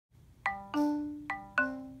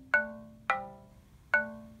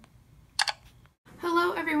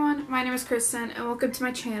my name is Kristen and welcome to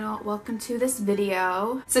my channel. Welcome to this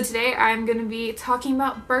video. So today I'm going to be talking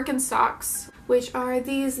about birkenstocks, which are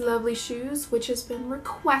these lovely shoes which has been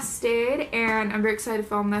requested, and I'm very excited to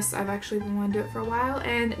film this. I've actually been wanting to do it for a while,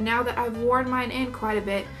 and now that I've worn mine in quite a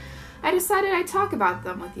bit, I decided I'd talk about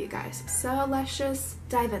them with you guys. So let's just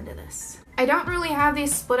dive into this. I don't really have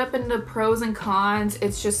these split up into pros and cons.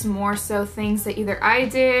 It's just more so things that either I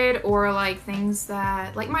did or like things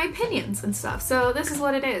that, like my opinions and stuff. So this is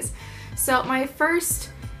what it is. So my first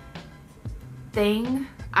thing,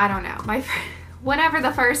 I don't know, whatever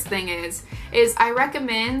the first thing is I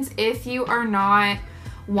recommend, if you are not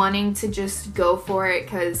wanting to just go for it,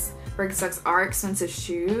 because Birkenstocks are expensive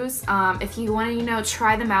shoes, if you want to, you know,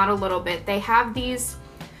 try them out a little bit, they have these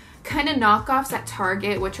kind of knockoffs at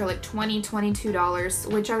Target, which are like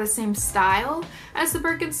 $22, which are the same style as the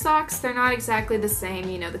Birkenstocks. They're not exactly the same,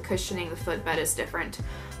 you know, the cushioning, the footbed is different.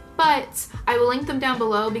 But I will link them down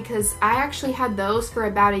below because I actually had those for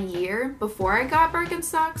about a year before I got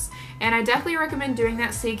Birkenstocks, and I definitely recommend doing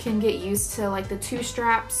that so you can get used to like the two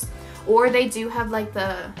straps, or they do have like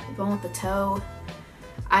the one with the toe.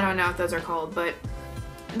 I don't know what those are called, but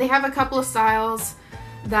they have a couple of styles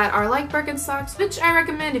that are like Birkenstocks, which I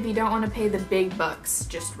recommend if you don't want to pay the big bucks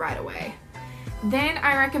just right away. Then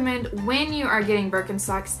I recommend, when you are getting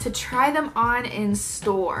Birkenstocks, to try them on in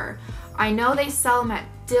store. I know they sell them at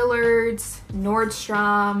Dillard's,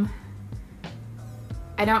 Nordstrom.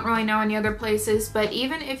 I don't really know any other places, but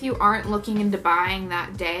even if you aren't looking into buying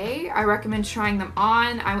that day, I recommend trying them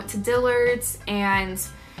on. I went to Dillard's, and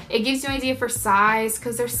it gives you an idea for size,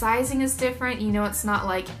 because their sizing is different. You know, it's not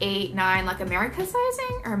like 8, 9 like American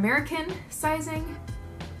sizing.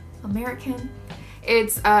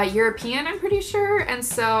 It's European, I'm pretty sure, and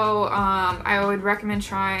so I would recommend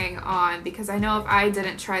trying on, because I know if I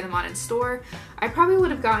didn't try them on in store, I probably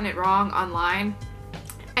would have gotten it wrong online.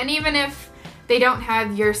 And even if they don't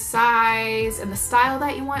have your size and the style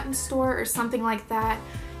that you want in store or something like that,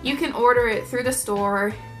 you can order it through the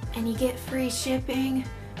store and you get free shipping,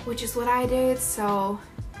 which is what I did. So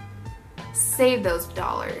save those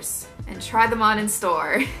dollars and try them on in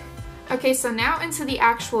store. Okay, so now into the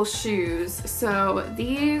actual shoes. So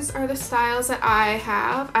these are the styles that I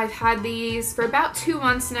have. I've had these for about 2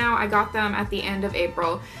 months now. I got them at the end of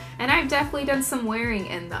April, and I've definitely done some wearing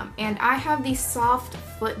in them. And I have the soft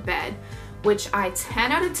footbed, which I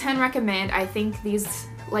 10 out of 10 recommend. I think these,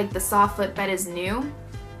 like the soft footbed, is new.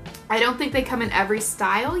 I don't think they come in every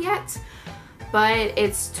style yet, but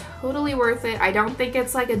it's totally worth it. I don't think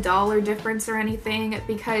it's like $1 difference or anything,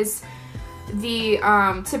 because the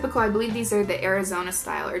typical, I believe these are the Arizona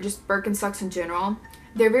style, or just Birkenstocks in general,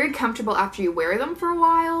 they're very comfortable after you wear them for a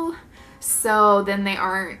while. So then they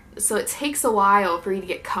aren't, so it takes a while for you to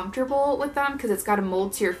get comfortable with them because it's got to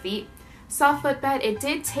mold to your feet. Soft footbed, it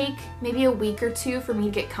did take maybe a week or two for me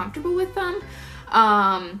to get comfortable with them,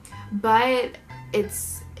 but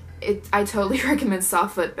I totally recommend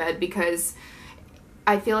soft footbed, because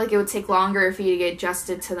I feel like it would take longer for you to get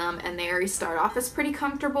adjusted to them, and they already start off as pretty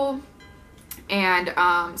comfortable. And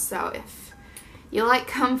so if you like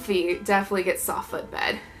comfy, definitely get soft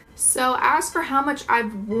footbed. So as for how much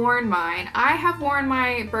I've worn mine, I have worn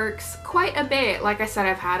my Birks quite a bit. Like I said,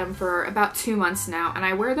 I've had them for about 2 months now, and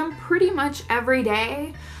I wear them pretty much every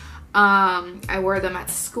day. I wear them at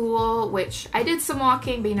school, which I did some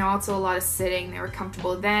walking, but you know, also a lot of sitting. They were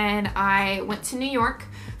comfortable. Then I went to New York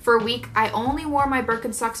for a week. I only wore my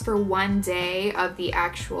Birkenstocks for 1 day of the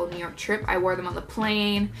actual New York trip. I wore them on the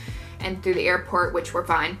plane and through the airport, which were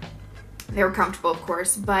fine. They were comfortable, of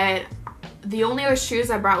course, but the only other shoes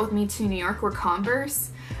I brought with me to New York were Converse.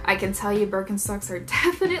 I can tell you Birkenstocks are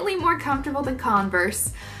definitely more comfortable than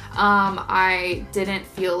Converse. I didn't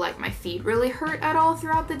feel like my feet really hurt at all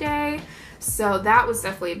throughout the day, so that was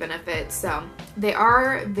definitely a benefit. So they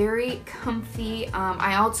are very comfy.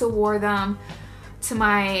 I also wore them to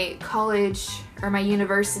my college or my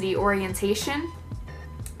university orientation,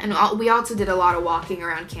 and we also did a lot of walking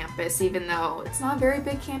around campus, even though it's not a very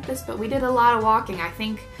big campus, but we did a lot of walking. I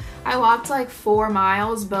think I walked like 4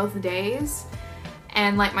 miles both days,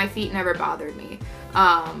 and like my feet never bothered me,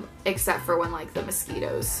 except for when like the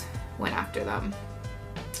mosquitoes went after them.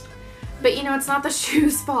 But you know, it's not the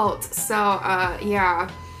shoes' fault. So yeah,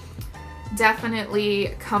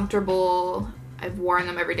 definitely comfortable. I've worn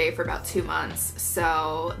them every day for about 2 months,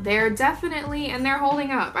 so they're definitely, and they're holding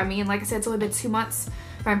up. I mean, like I said, it's only been 2 months,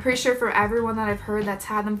 but I'm pretty sure for everyone that I've heard that's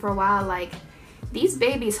had them for a while, like, these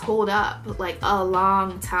babies hold up like a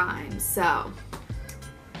long time. So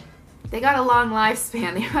they got a long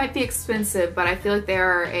lifespan. They might be expensive, but I feel like they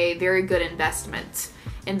are a very good investment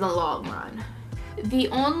in the long run. The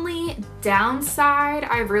only downside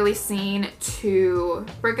I've really seen to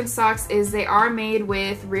Birkenstocks is they are made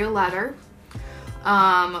with real leather,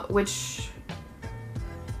 which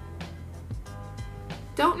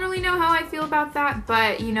don't really know how I feel about that,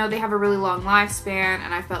 but you know, they have a really long lifespan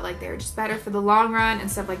and I felt like they were just better for the long run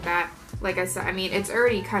and stuff like that. Like I said, I mean, it's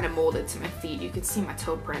already kind of molded to my feet. You can see my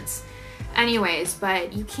toe prints. Anyways,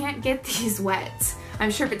 but you can't get these wet.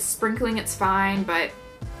 I'm sure if it's sprinkling, it's fine, but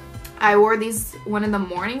I wore these one of the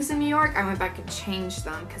mornings in New York. I went back and changed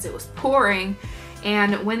them because it was pouring,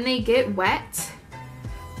 and when they get wet,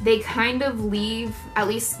 they kind of leave, at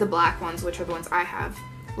least the black ones, which are the ones I have,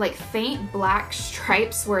 like faint black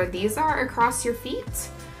stripes where these are across your feet,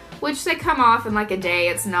 which they come off in like a day.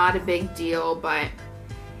 It's not a big deal, but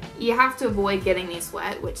you have to avoid getting these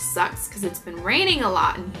wet, which sucks because it's been raining a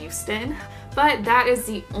lot in Houston. But that is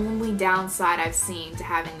the only downside I've seen to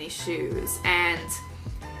having these shoes, and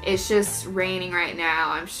it's just raining right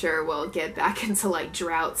now. I'm sure we'll get back into like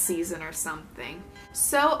drought season or something.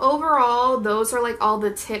 So overall, those are like all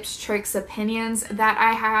the tips, tricks, opinions that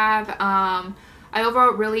I have. I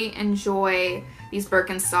overall really enjoy these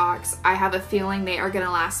Birkenstocks. I have a feeling they are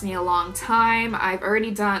gonna last me a long time. I've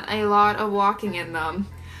already done a lot of walking in them.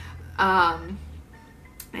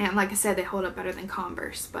 And like I said, they hold up better than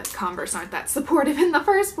Converse, but Converse aren't that supportive in the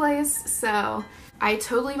first place. So I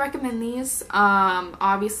totally recommend these.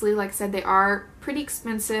 Obviously, like I said, they are pretty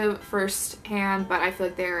expensive firsthand, but I feel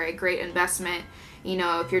like they're a great investment. You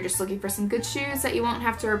know, if you're just looking for some good shoes that you won't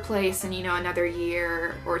have to replace in, you know, another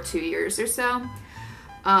year or 2 years or so.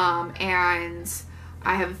 And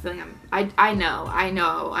I have a feeling I know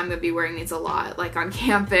I'm gonna be wearing these a lot, like on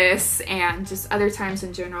campus and just other times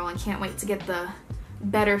in general, and can't wait to get the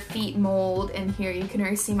better feet mold. And here you can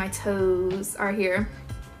already see my toes are here.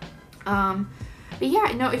 But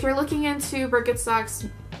yeah, no, if you're looking into Birkenstocks,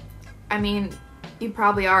 I mean, you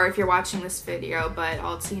probably are if you're watching this video, but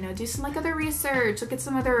also, you know, do some like other research, look at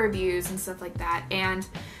some other reviews and stuff like that, and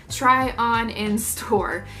try on in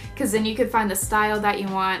store, because then you could find the style that you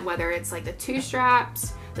want, whether it's like the 2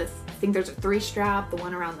 straps, I think there's a 3 strap, the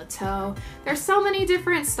one around the toe. There's so many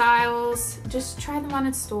different styles. Just try them on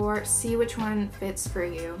in store, see which one fits for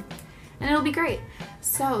you, and it'll be great.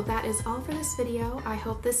 So that is all for this video. I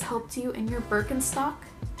hope this helped you in your Birkenstock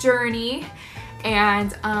journey,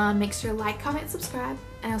 and make sure to like, comment, subscribe,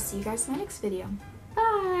 and I'll see you guys in my next video.